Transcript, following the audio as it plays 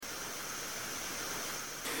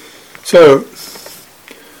So,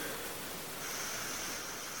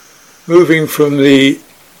 moving from the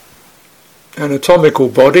anatomical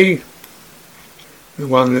body, the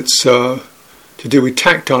one that's to do with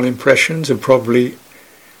tactile impressions, and probably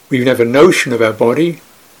we even have a notion of our body.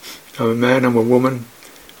 I'm a man, I'm a woman,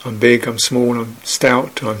 I'm big, I'm small, I'm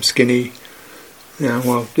stout, I'm skinny.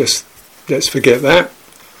 Well, just let's forget that.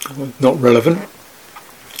 Not relevant.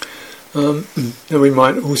 Then we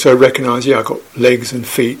might also recognise, I've got legs and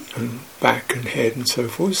feet and back and head and so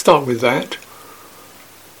forth. Start with that.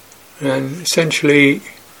 And essentially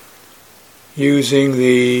using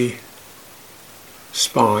the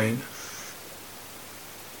spine.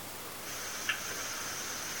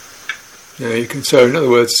 You can, so in other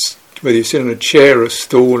words, whether you sit on a chair or a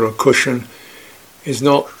stool or a cushion is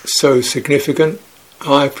not so significant.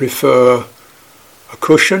 I prefer a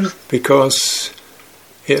cushion because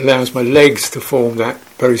it allows my legs to form that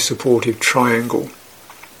very supportive triangle.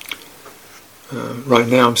 Right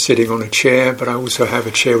now I'm sitting on a chair, but I also have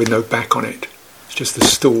a chair with no back on it. It's just a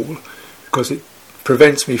stool because it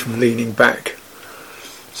prevents me from leaning back.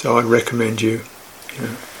 So I recommend you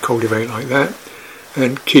cultivate like that,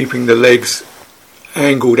 and keeping the legs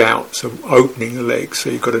angled out, so opening the legs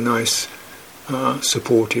so you've got a nice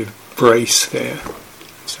supportive brace there,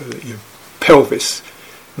 so that your pelvis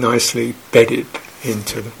nicely bedded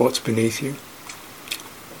into what's beneath you.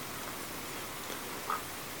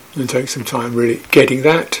 And take some time really getting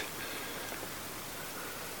that,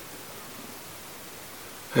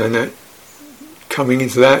 and that coming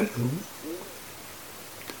into that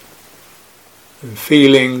and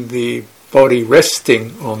feeling the body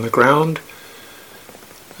resting on the ground,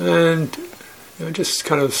 and just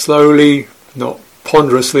kind of slowly, not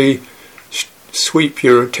ponderously, sweep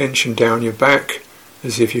your attention down your back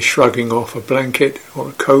as if you're shrugging off a blanket or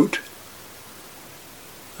a coat,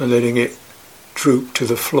 and letting it droop to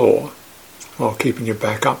the floor while keeping your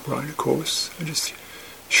back upright, of course, and just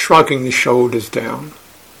shrugging the shoulders down,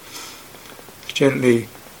 gently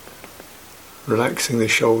relaxing the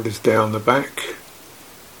shoulders down the back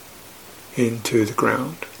into the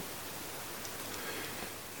ground.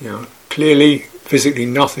 Clearly, physically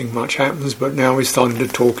nothing much happens, but now we're starting to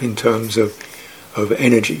talk in terms of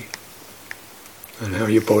energy and how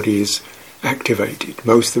your body is activated.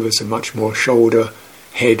 Most of us are much more shoulder,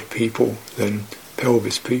 head people than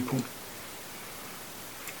pelvis people.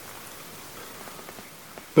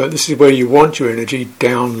 But this is where you want your energy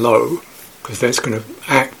down low, because that's going to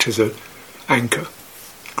act as an anchor,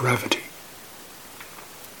 gravity,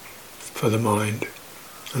 for the mind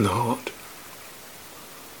and the heart.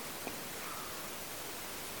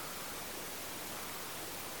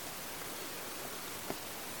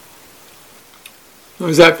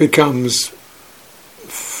 As that becomes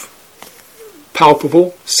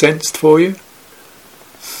palpable, sensed for you,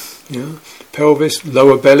 pelvis,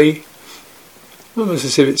 lower belly, almost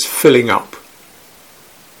as if it's filling up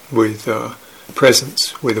with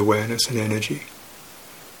presence, with awareness and energy.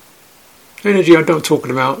 Energy, I'm not talking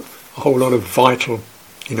about a whole lot of vital,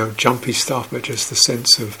 jumpy stuff, but just the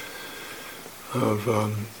sense of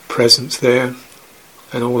presence there.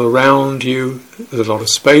 And all around you, there's a lot of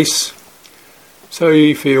space. So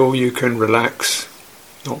you feel you can relax,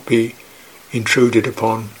 not be intruded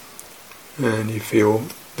upon, and you feel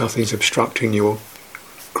nothing's obstructing you or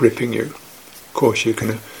gripping you. Of course you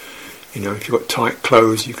can, if you've got tight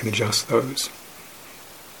clothes, you can adjust those.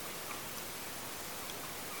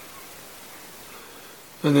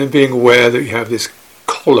 And then being aware that you have this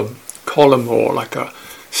column or like a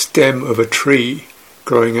stem of a tree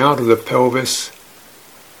growing out of the pelvis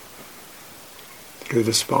through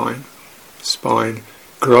the spine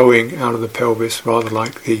growing out of the pelvis rather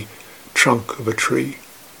like the trunk of a tree.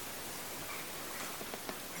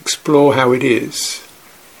 Explore how it is.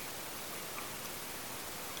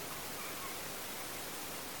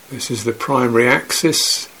 This is the primary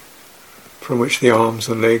axis from which the arms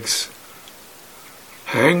and legs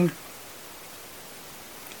hang,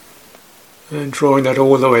 and drawing that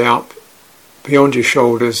all the way up beyond your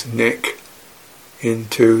shoulders, neck,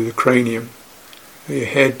 into the cranium. Your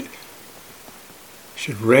head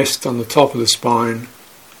should rest on the top of the spine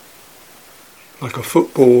like a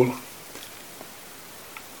football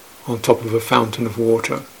on top of a fountain of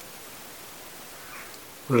water.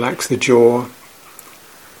 Relax the jaw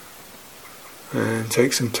and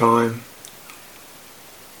take some time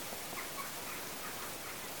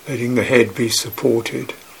letting the head be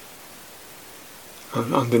supported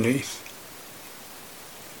underneath.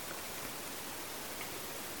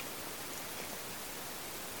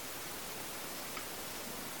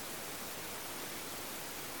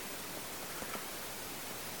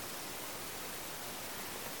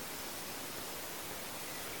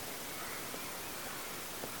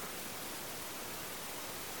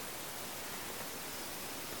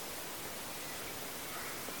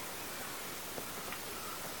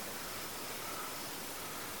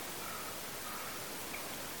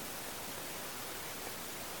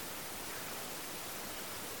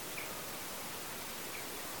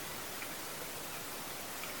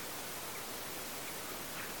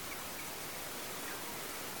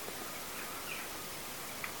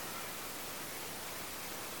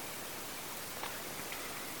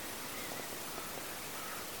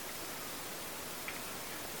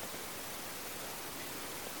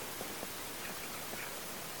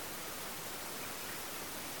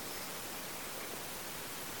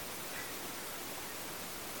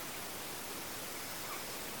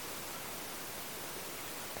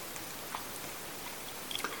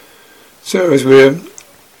 So as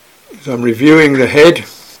I'm reviewing the head,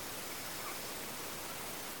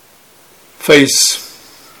 face,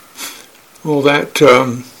 all that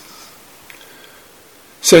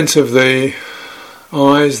sense of the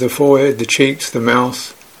eyes, the forehead, the cheeks, the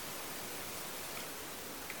mouth,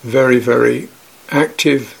 very, very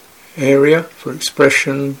active area for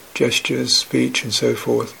expression, gestures, speech and so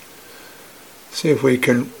forth. See if we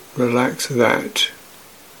can relax that,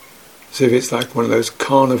 as if it's like one of those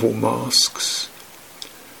carnival masks,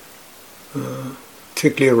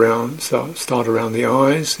 particularly around, start around the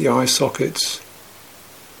eyes, the eye sockets,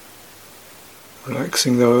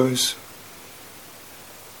 relaxing those.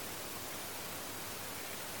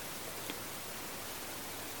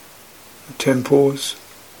 The temples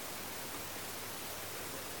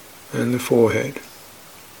and the forehead.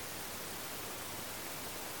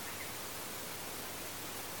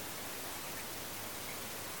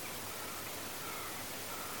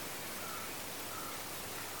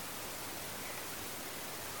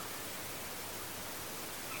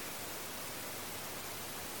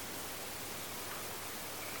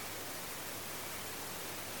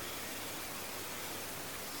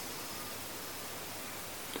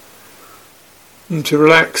 And to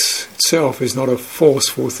relax itself is not a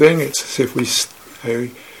forceful thing. It's as if we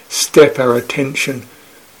step our attention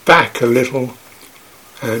back a little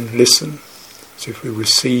and listen, as if we're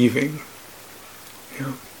receiving.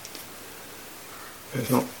 It's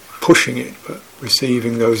not pushing it, but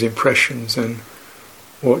receiving those impressions. And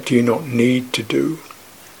what do you not need to do?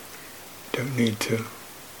 Don't need to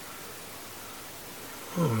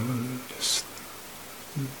just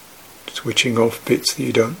switching off bits that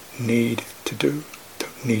you don't need to do,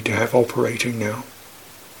 don't need to have operating now.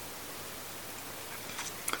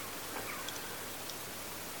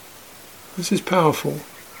 This is powerful.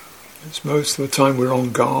 It's most of the time we're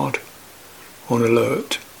on guard, on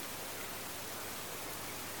alert.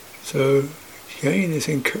 So again, this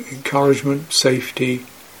encouragement, safety.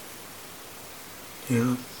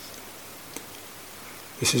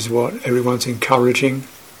 This is what everyone's encouraging.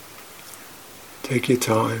 Take your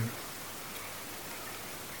time.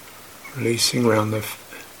 Releasing around the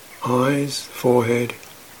eyes, forehead,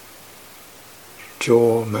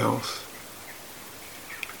 jaw, mouth.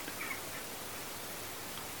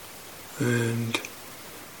 And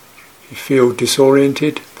if you feel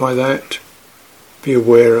disoriented by that, be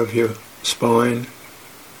aware of your spine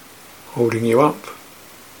holding you up,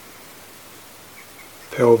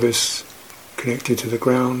 pelvis connected to the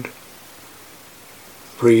ground,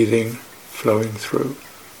 breathing flowing through.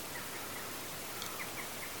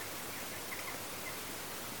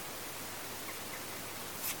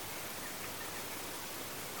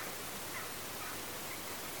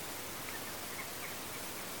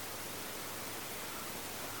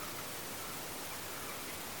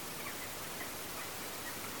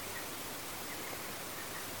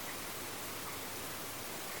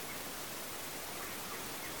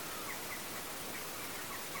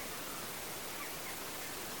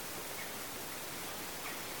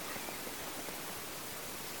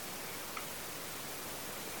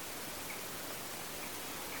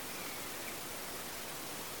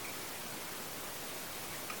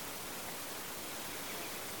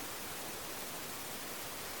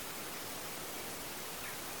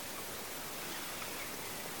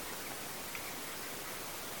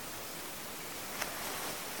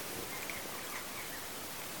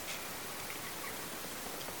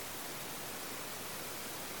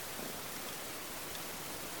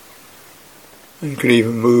 You can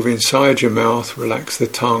even move inside your mouth, relax the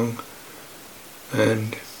tongue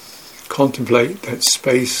and contemplate that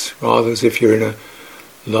space rather as if you're in a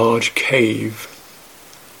large cave,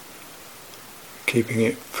 keeping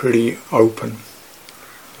it pretty open,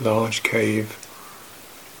 large cave,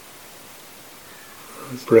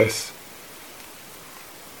 breath,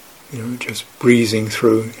 just breezing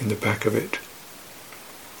through in the back of it.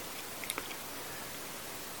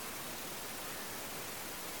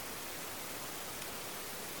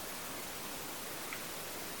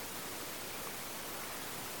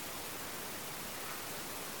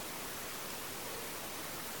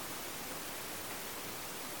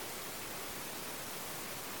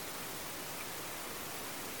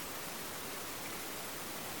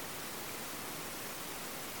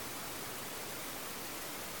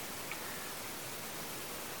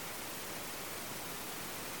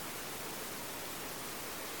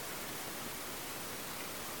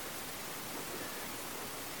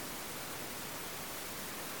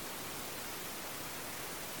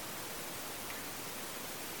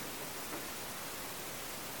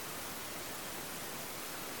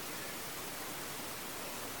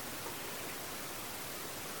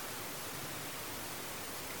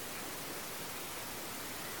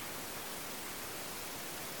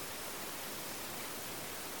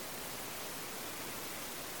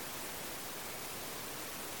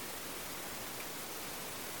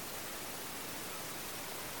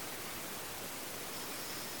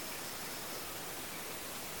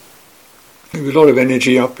 There's a lot of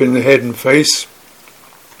energy up in the head and face.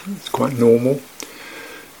 It's quite normal.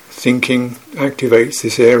 Thinking activates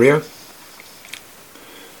this area.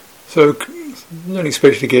 So you don't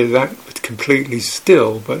expect you to get that completely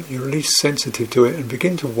still, but you're at least sensitive to it and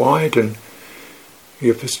begin to widen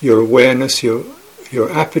your awareness, your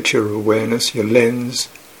aperture of awareness, your lens,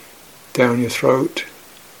 down your throat.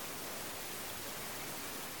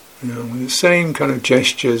 With the same kind of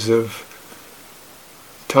gestures of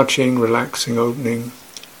touching, relaxing, opening,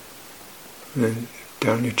 and then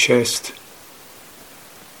down your chest.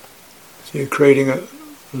 So you're creating a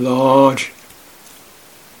large,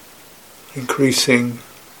 increasing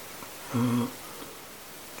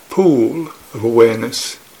pool of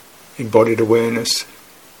awareness, embodied awareness,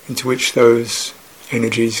 into which those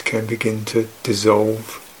energies can begin to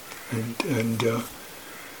dissolve and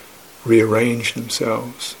rearrange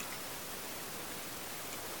themselves.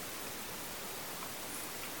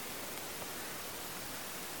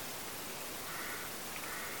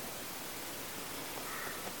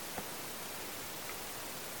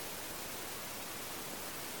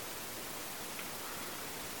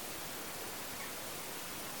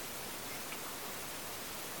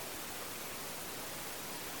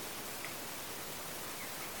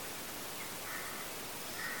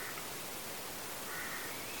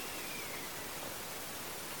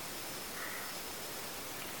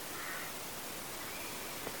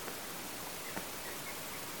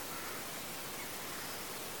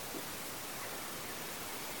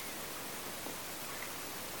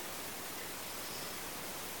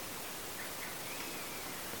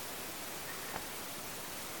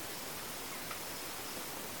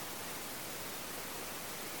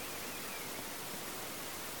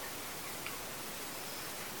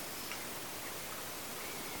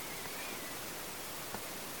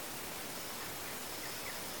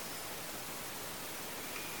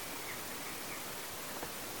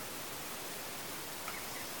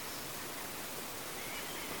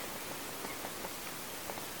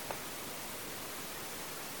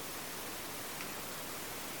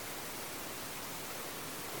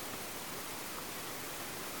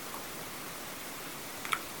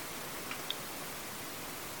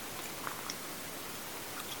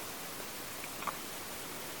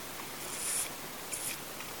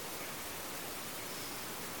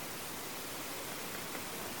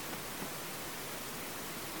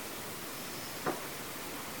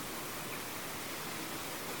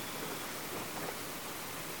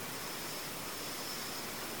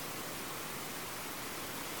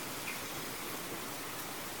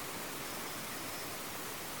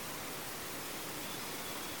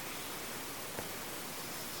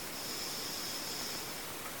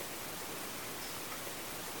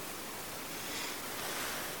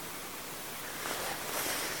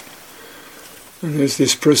 And as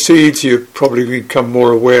this proceeds, you probably become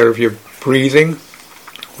more aware of your breathing.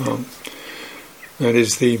 That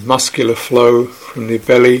is the muscular flow from the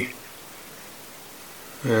belly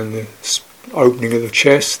and the opening of the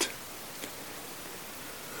chest.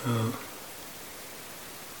 And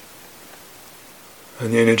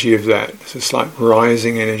the energy of that. It's a slight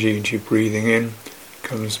rising energy into your breathing in.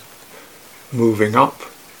 Comes moving up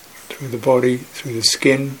through the body, through the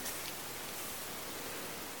skin.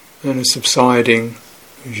 And a subsiding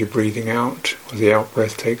as you're breathing out, or the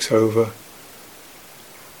out-breath takes over.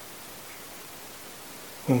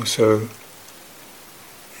 Also,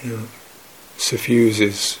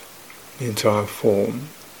 suffuses the entire form.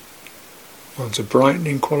 One's a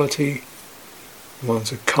brightening quality,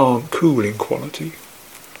 one's a calm, cooling quality.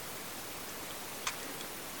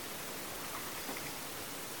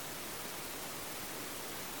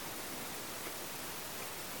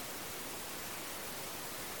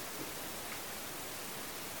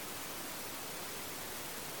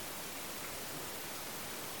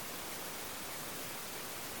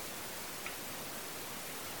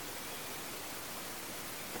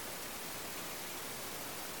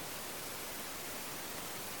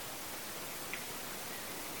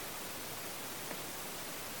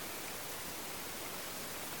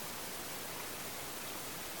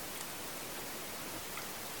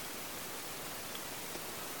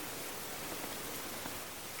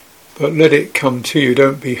 But let it come to you.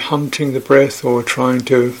 Don't be hunting the breath or trying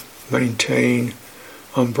to maintain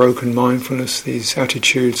unbroken mindfulness. These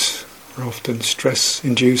attitudes are often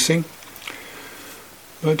stress-inducing.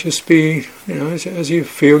 But just be, as you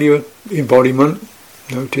feel your embodiment,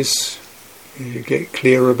 notice, you get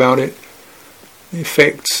clear about it, the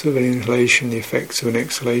effects of an inhalation, the effects of an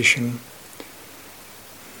exhalation.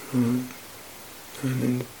 And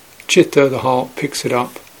then chitta, the heart, picks it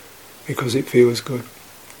up because it feels good.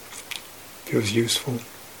 Feels useful.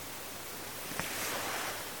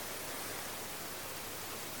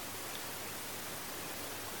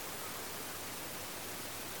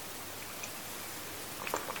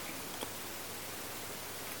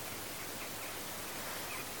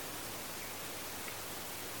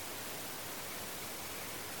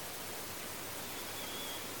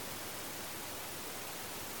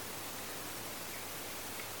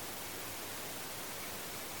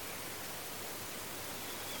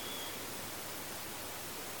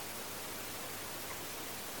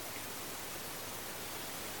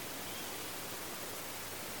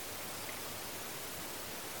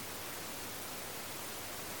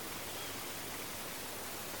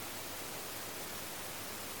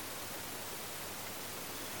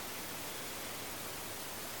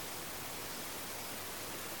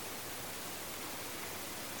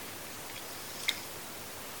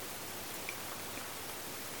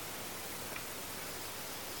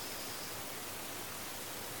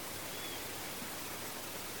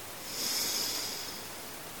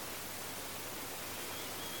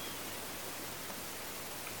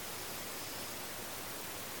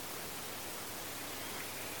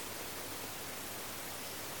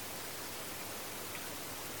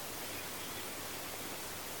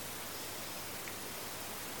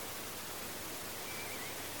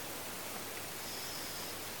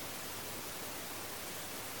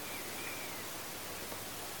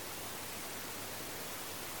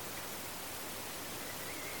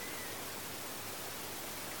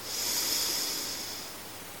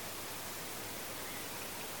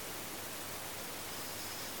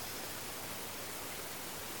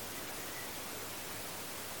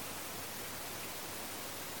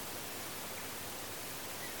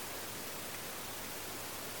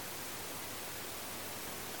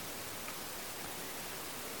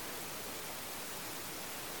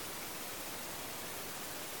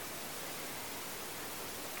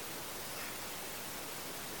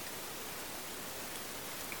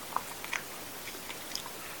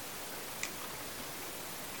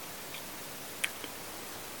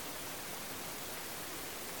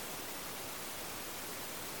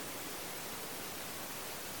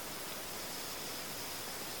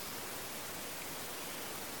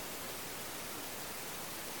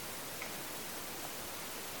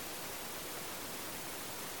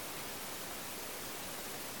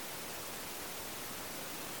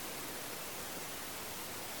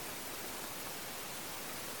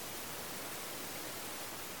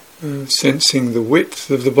 Sensing the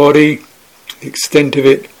width of the body, the extent of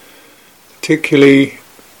it, particularly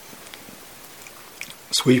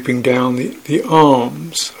sweeping down the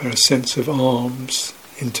arms, a sense of arms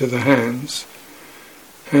into the hands.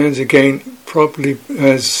 Hands again, probably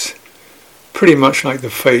as pretty much like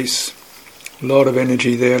the face, a lot of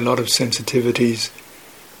energy there, a lot of sensitivities,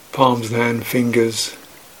 palms of the hand, fingers.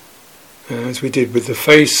 As we did with the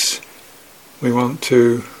face, we want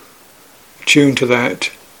to tune to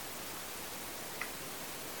that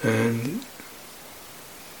and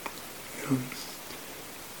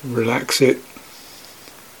relax it,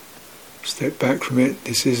 step back from it.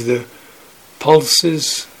 This is the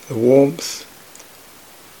pulses, the warmth,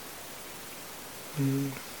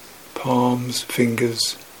 palms,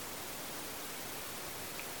 fingers.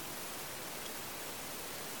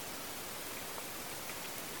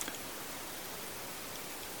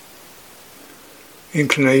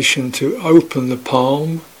 Inclination to open the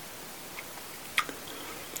palm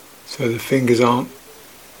so the fingers aren't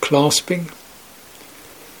clasping.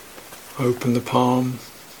 Open the palm.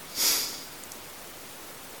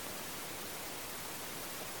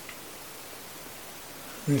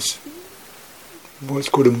 This what's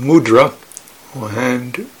called a mudra, or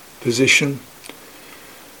hand position.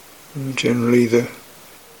 And generally the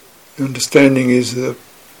understanding is that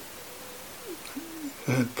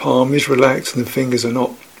the palm is relaxed and the fingers are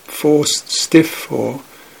not forced, stiff or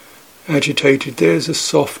agitated. There's a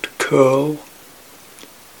soft curl.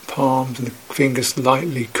 Palms and the fingers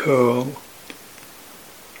lightly curl.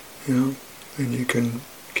 And you can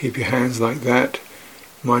keep your hands like that.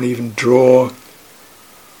 You might even draw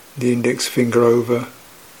the index finger over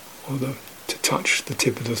or to touch the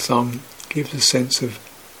tip of the thumb. Gives a sense of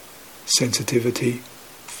sensitivity.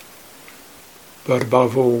 But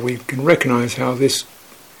above all, we can recognise how this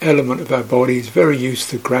element of our body is very used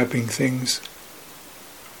to grabbing things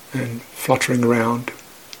and fluttering around.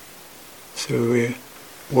 So we're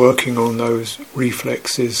working on those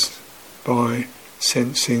reflexes by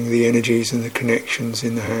sensing the energies and the connections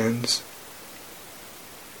in the hands,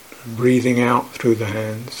 and breathing out through the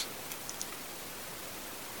hands,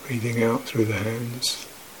 breathing out through the hands.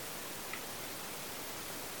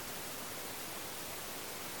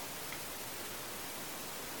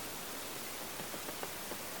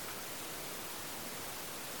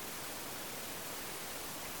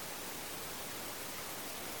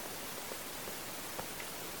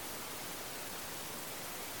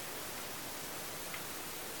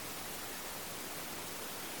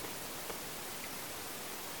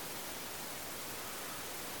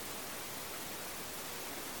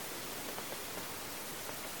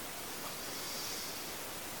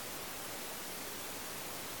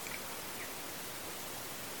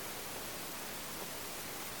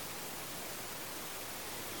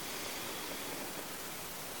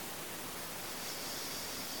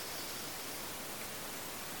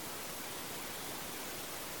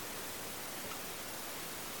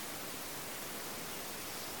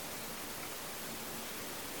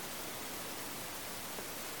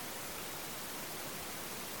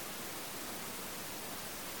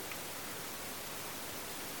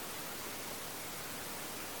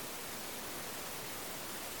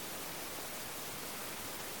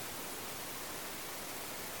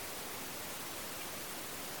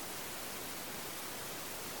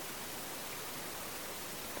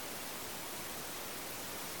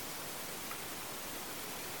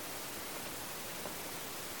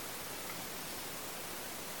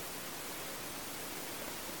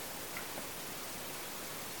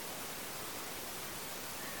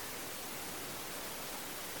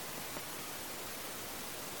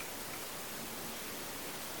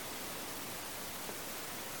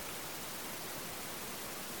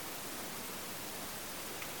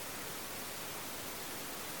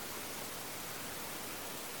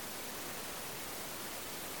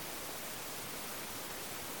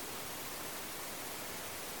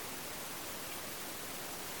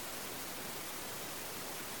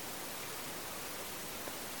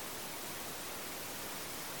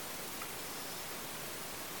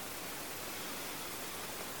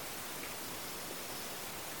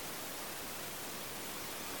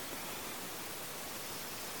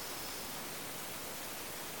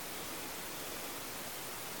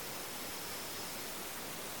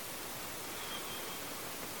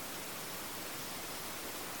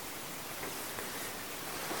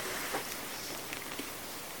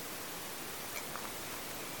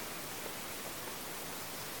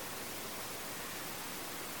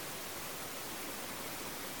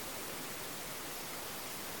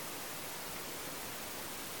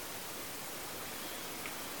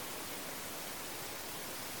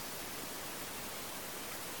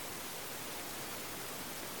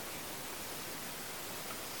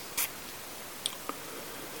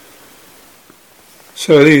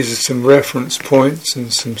 So these are some reference points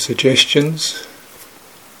and some suggestions.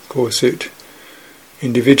 Of course,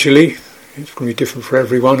 individually, it's going to be different for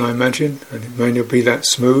everyone, I imagine, and it may not be that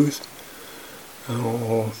smooth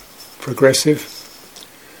or progressive.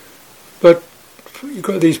 But you've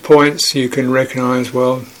got these points you can recognise,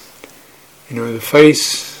 well, the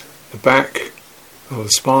face, the back, or the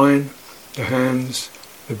spine, the hands,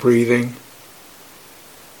 the breathing.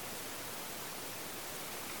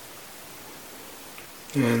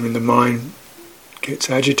 And when the mind gets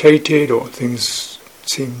agitated or things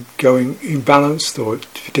seem going imbalanced or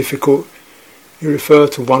difficult, you refer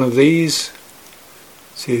to one of these,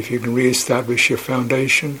 see if you can re-establish your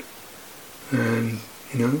foundation, and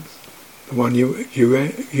the one you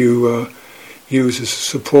use as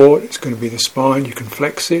support, it's going to be the spine. You can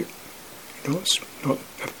flex it, don't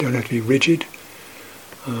have to be rigid.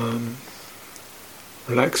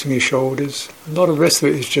 Relaxing your shoulders. A lot of the rest of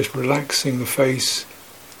it is just relaxing the face,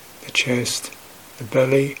 the chest, the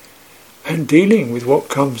belly, and dealing with what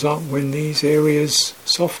comes up when these areas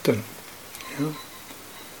soften. It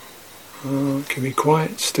can be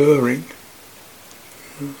quite stirring.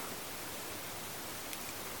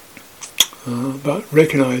 But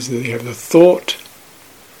recognise that you have the thought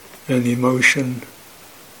and the emotion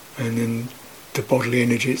and then the bodily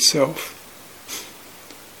energy itself.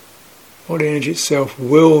 Body energy itself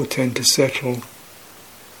will tend to settle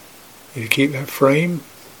if you keep that frame,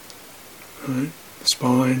 right? The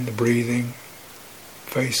spine, the breathing,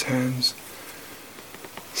 face, hands.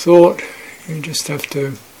 Thought, you just have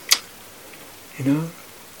to,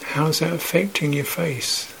 how's that affecting your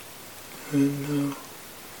face? And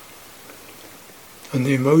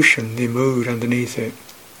the emotion, the mood underneath it.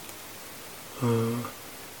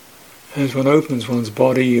 As one opens one's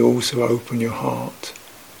body, you also open your heart.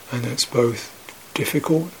 And that's both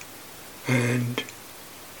difficult and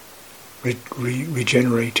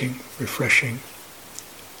regenerating, refreshing.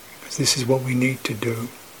 Because this is what we need to do.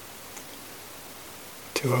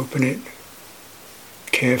 To open it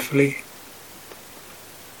carefully,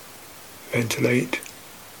 ventilate,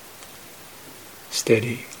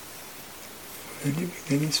 steady. And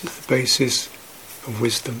this is the basis of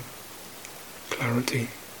wisdom, clarity,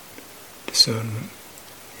 discernment,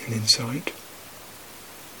 and insight.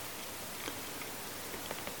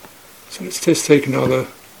 So let's just take another,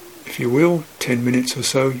 if you will, 10 minutes or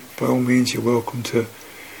so. By all means, you're welcome to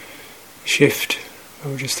shift.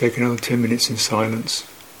 We'll just take another 10 minutes in silence,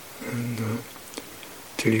 and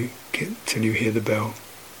till you hear the bell.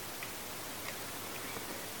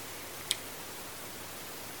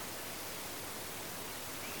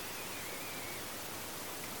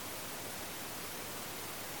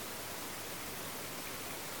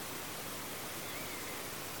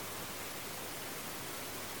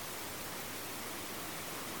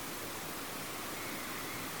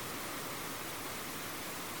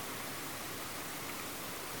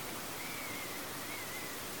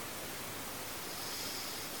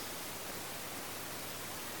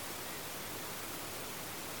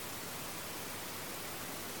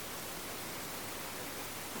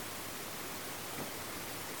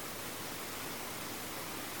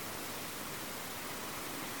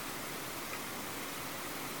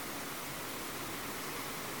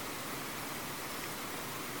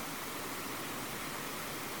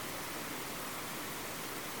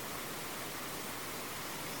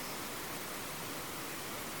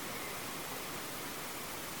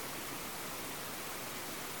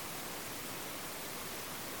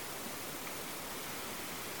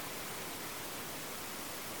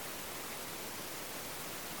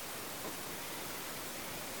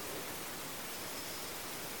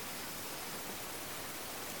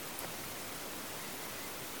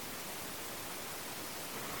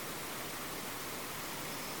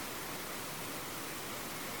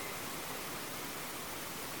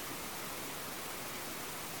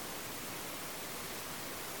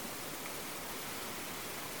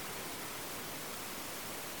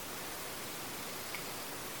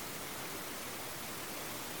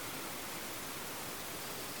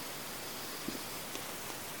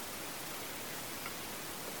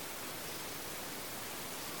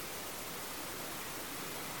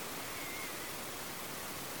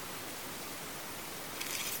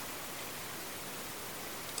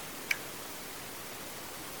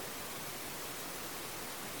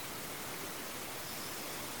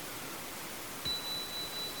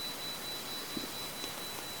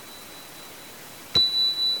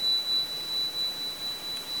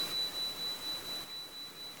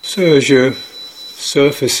 So as you're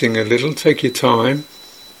surfacing a little, take your time.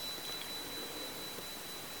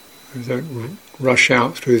 Don't rush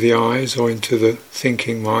out through the eyes or into the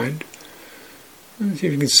thinking mind. And see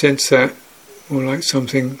if you can sense that more like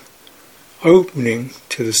something opening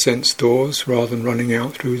to the sense doors rather than running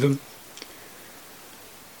out through them.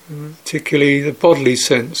 Particularly the bodily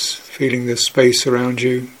sense, feeling the space around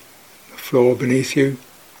you, the floor beneath you,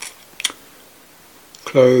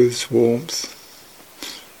 clothes, warmth,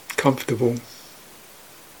 comfortable.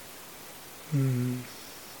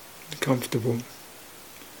 Comfortable.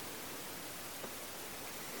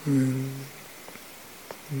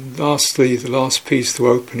 Lastly, the last piece to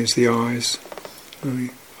open is the eyes.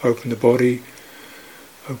 Open the body,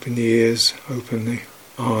 open the ears, open the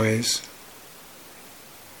eyes.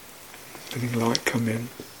 Letting light come in.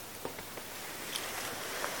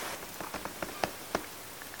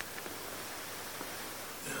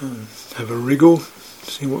 Have a wriggle,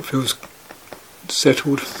 see what feels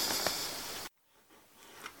settled.